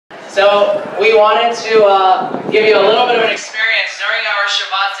So we wanted to give you a little bit of an experience. During our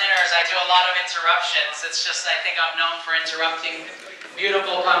Shabbat dinners, I do a lot of interruptions. It's just, I think I'm known for interrupting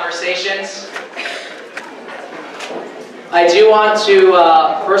beautiful conversations. I do want to,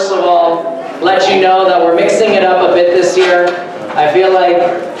 first of all, let you know that we're mixing it up a bit this year. I feel like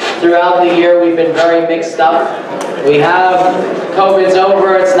throughout the year we've been very mixed up. We have COVID's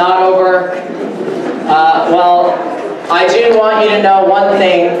over, it's not over. Well, I do want you to know one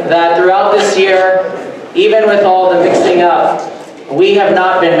thing, that throughout this year, even with all the mixing up, we have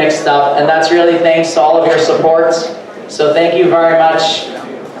not been mixed up, and that's really thanks to all of your support. So thank you very much.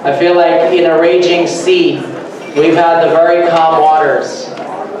 I feel like in a raging sea, we've had the very calm waters.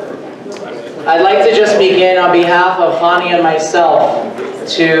 I'd like to just begin on behalf of Hani and myself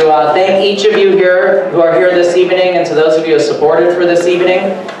to thank each of you here who are here this evening, and to those of you who supported for this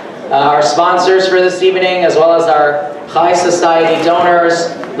evening, our sponsors for this evening, as well as our Chai Society donors,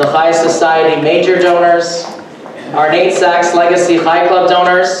 the Chai Society major donors, our Nate Sachs Legacy Chai Club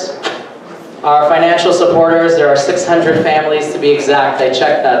donors, our financial supporters. There are 600 families to be exact. I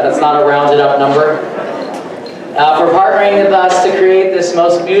checked that. That's not a rounded up number. For partnering with us to create this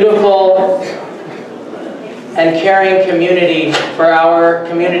most beautiful and caring community for our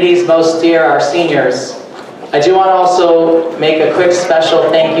community's most dear, our seniors. I do want to also make a quick special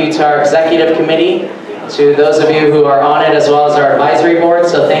thank you to our executive committee, to those of you who are on it, as well as our advisory board,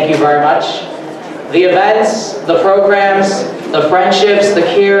 so thank you very much. The events, the programs, the friendships, the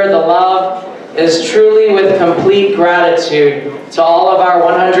care, the love is truly with complete gratitude to all of our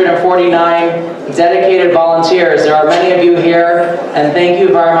 149 dedicated volunteers. There are many of you here, and thank you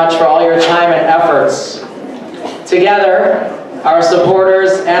very much for all your time and efforts. Together, our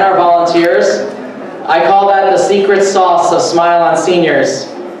supporters and our volunteers, I call that the secret sauce of Smile on Seniors.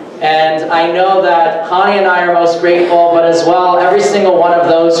 And I know that Hani and I are most grateful, but as well, every single one of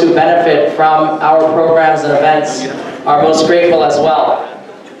those who benefit from our programs and events are most grateful as well.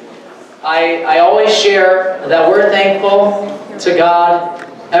 I always share that we're thankful to God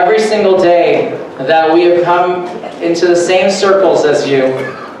every single day that we have come into the same circles as you,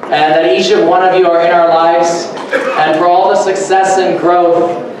 and that each of one of you are in our lives, and for all the success and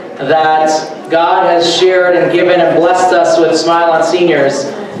growth that God has shared and given and blessed us with Smile on Seniors.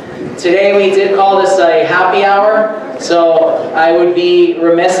 Today we did call this a happy hour, so I would be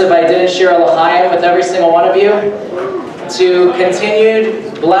remiss if I didn't share a l'chaim with every single one of you to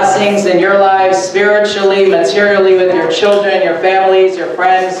continued blessings in your lives, spiritually, materially, with your children, your families, your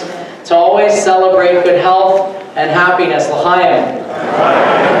friends, to always celebrate good health and happiness. L'chaim.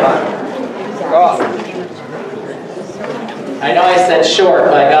 I know I said short,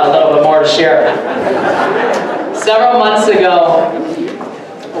 but I got a little bit more to share. Several months ago,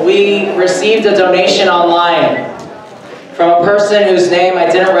 we received a donation online from a person whose name I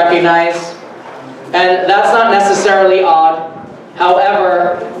didn't recognize, and that's not necessarily odd.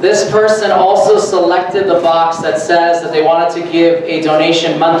 However, this person also selected the box that says that they wanted to give a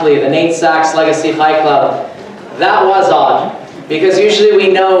donation monthly, the Nate Sachs Legacy Chai Club. That was odd, because usually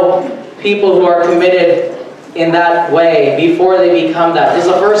we know people who are committed in that way before they become that. This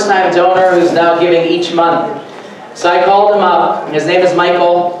is a first-time donor who's now giving each month. So I called him up. His name is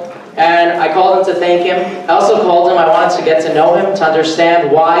Michael, and I called him to thank him. I also called him, I wanted to get to know him, to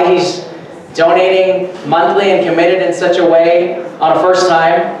understand why he's donating monthly and committed in such a way on a first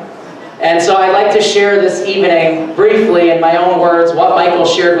time. And so I'd like to share this evening, briefly, in my own words, what Michael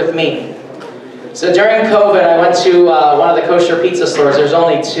shared with me. So during COVID, I went to one of the kosher pizza stores. There's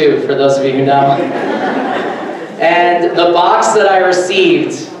only two, for those of you who know. And the box that I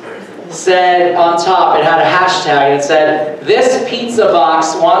received said on top, it had a hashtag, it said, "This pizza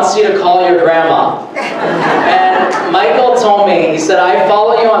box wants you to call your grandma." And Michael told me, he said, "I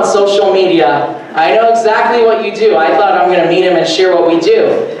follow you on social media. I know exactly what you do." I thought I'm going to meet him and share what we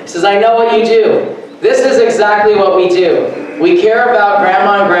do. He says, "I know what you do. This is exactly what we do. We care about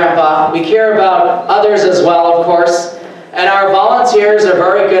grandma and grandpa. We care about others as well, of course. And our volunteers are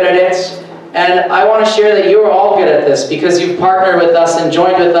very good at it. And I want to share that you are all good at this because you've partnered with us and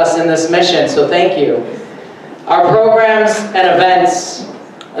joined with us in this mission, so thank you." Our programs and events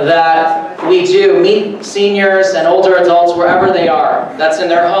that we do meet seniors and older adults wherever they are. That's in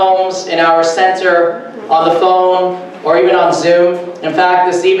their homes, in our center, on the phone, or even on Zoom. In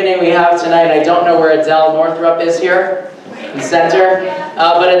fact, this evening we have tonight, I don't know where Adele Northrup is here, in the center,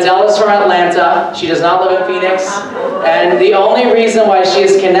 but Adele is from Atlanta. She does not live in Phoenix, and the only reason why she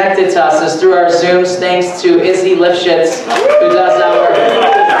is connected to us is through our Zooms, thanks to Izzy Lifshitz, who does our,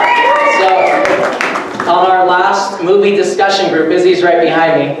 so on our last movie discussion group, Izzy's right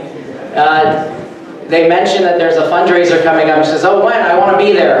behind me, they mentioned that there's a fundraiser coming up. She says, oh, when? I want to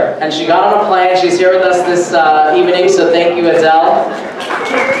be there. And she got on a plane. She's here with us this evening, so thank you, Adele.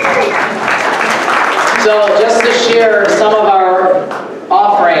 So just to share some of our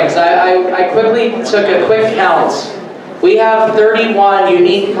offerings, I quickly took a quick count. We have 31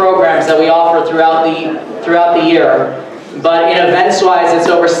 unique programs that we offer throughout the year. But in events-wise, it's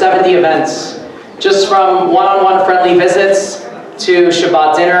over 70 events. Just from one-on-one friendly visits to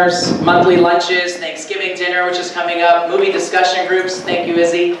Shabbat dinners, monthly lunches, Thanksgiving dinner, which is coming up, movie discussion groups, thank you,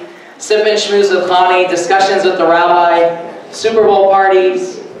 Izzy, sip and schmooze with Connie, discussions with the Rabbi, Super Bowl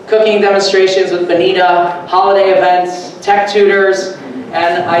parties, cooking demonstrations with Benita, holiday events, tech tutors,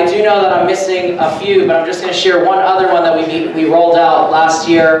 and I do know that I'm missing a few, but I'm just going to share one other one that we rolled out last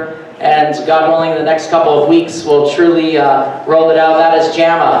year, and God willing, the next couple of weeks we'll truly roll it out. That is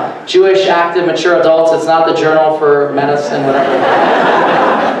JAMA, Jewish Active Mature Adults. It's not the Journal for Medicine, whatever.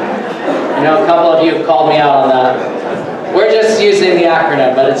 I know a couple of you have called me out on that. We're just using the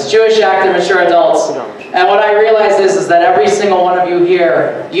acronym, but it's Jewish Active Mature Adults. And what I realize is that every single one of you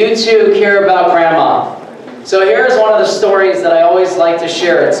here, you too care about grandma. So here's one of the stories that I always like to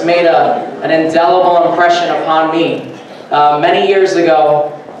share. It's made an indelible impression upon me. Many years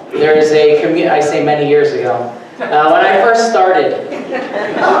ago, there is a community, I say many years ago, when I first started,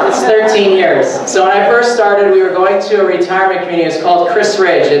 it's 13 years. So when I first started, we were going to a retirement community. It's called Chris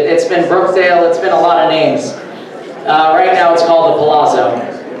Ridge. It's been Brookdale, it's been a lot of names. Right now it's called the Palazzo.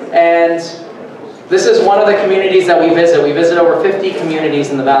 And this is one of the communities that we visit. We visit over 50 communities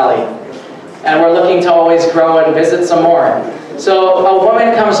in the valley. And we're looking to always grow and visit some more. So a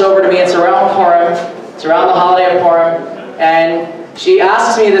woman comes over to me, it's around Purim, it's around the holiday of Purim, and she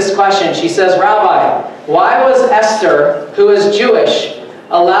asks me this question. She says, Rabbi, why was Esther, who is Jewish,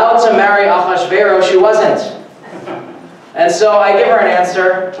 allowed to marry Ahasuerus who wasn't? And so I give her an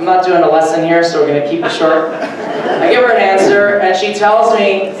answer. I'm not doing a lesson here, so we're going to keep it short. I give her an answer, and she tells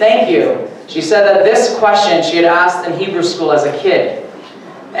me, thank you. She said that this question she had asked in Hebrew school as a kid.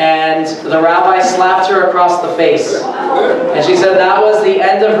 And the rabbi slapped her across the face. And she said that was the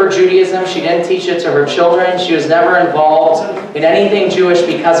end of her Judaism. She didn't teach it to her children. She was never involved in anything Jewish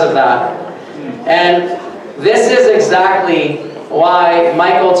because of that. And this is exactly why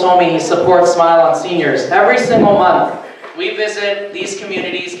Michael told me he supports Smile on Seniors. Every single month, we visit these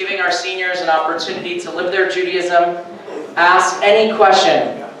communities, giving our seniors an opportunity to live their Judaism, ask any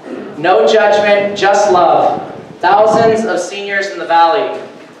question. No judgment, just love. Thousands of seniors in the valley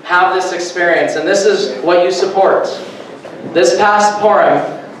have this experience, and this is what you support. This past Purim,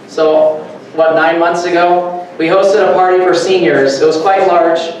 so what, 9 months ago, we hosted a party for seniors. It was quite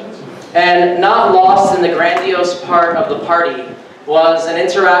large, and not lost in the grandiose part of the party was an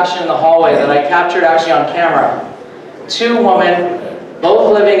interaction in the hallway that I captured actually on camera. Two women,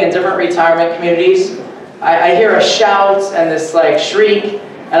 both living in different retirement communities. I hear a shout and this like shriek,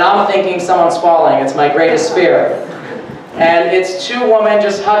 and I'm thinking someone's falling. It's my greatest fear. And it's two women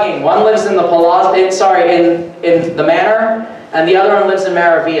just hugging. One lives in the Palazzo, in the Manor, and the other one lives in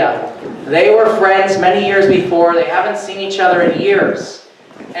Maravilla. They were friends many years before. They haven't seen each other in years.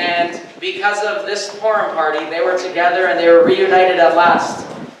 And because of this Purim party, they were together and they were reunited at last.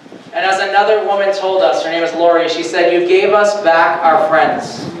 And as another woman told us, her name is Lori, she said, you gave us back our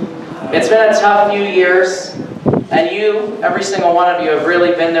friends. It's been a tough few years, and you, every single one of you, have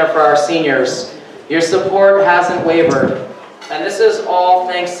really been there for our seniors. Your support hasn't wavered, and this is all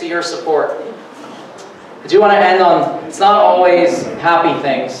thanks to your support. I do want to end on, it's not always happy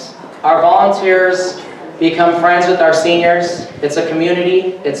things. Our volunteers become friends with our seniors. It's a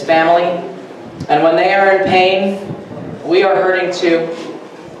community, it's family, and when they are in pain, we are hurting too,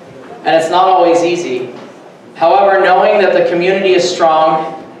 and it's not always easy. However, knowing that the community is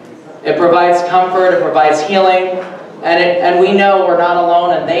strong, it provides comfort, it provides healing, and we know we're not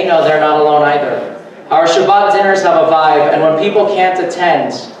alone, and they know they're not alone either. Our Shabbat dinners have a vibe, and when people can't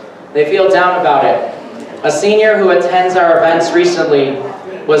attend, they feel down about it. A senior who attends our events recently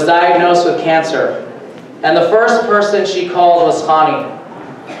was diagnosed with cancer, and the first person she called was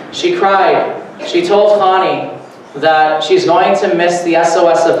Chani. She cried. She told Chani that she's going to miss the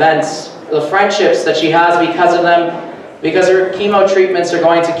SOS events, the friendships that she has because of them, because her chemo treatments are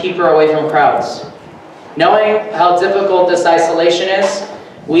going to keep her away from crowds. Knowing how difficult this isolation is,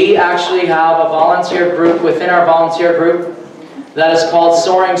 we actually have a volunteer group within our volunteer group that is called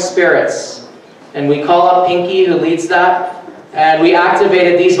Soaring Spirits. And we call up Pinky, who leads that, and we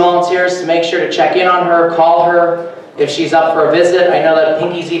activated these volunteers to make sure to check in on her, call her if she's up for a visit. I know that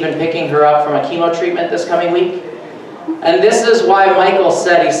Pinky's even picking her up from a chemo treatment this coming week. And this is why Michael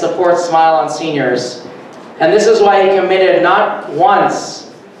said he supports Smile on Seniors. And this is why he committed not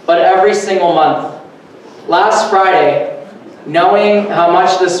once, but every single month last Friday, knowing how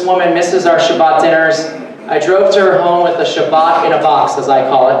much this woman misses our Shabbat dinners, I drove to her home with a Shabbat in a box, as I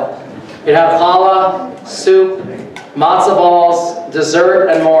call it. It had challah, soup, matzah balls, dessert,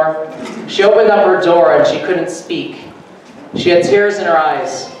 and more. She opened up her door and she couldn't speak. She had tears in her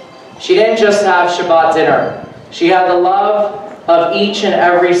eyes. She didn't just have Shabbat dinner. She had the love of each and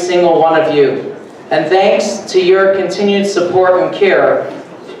every single one of you. And thanks to your continued support and care,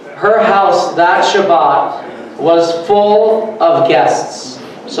 her house that Shabbat was full of guests.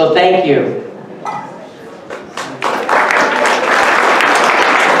 So thank you.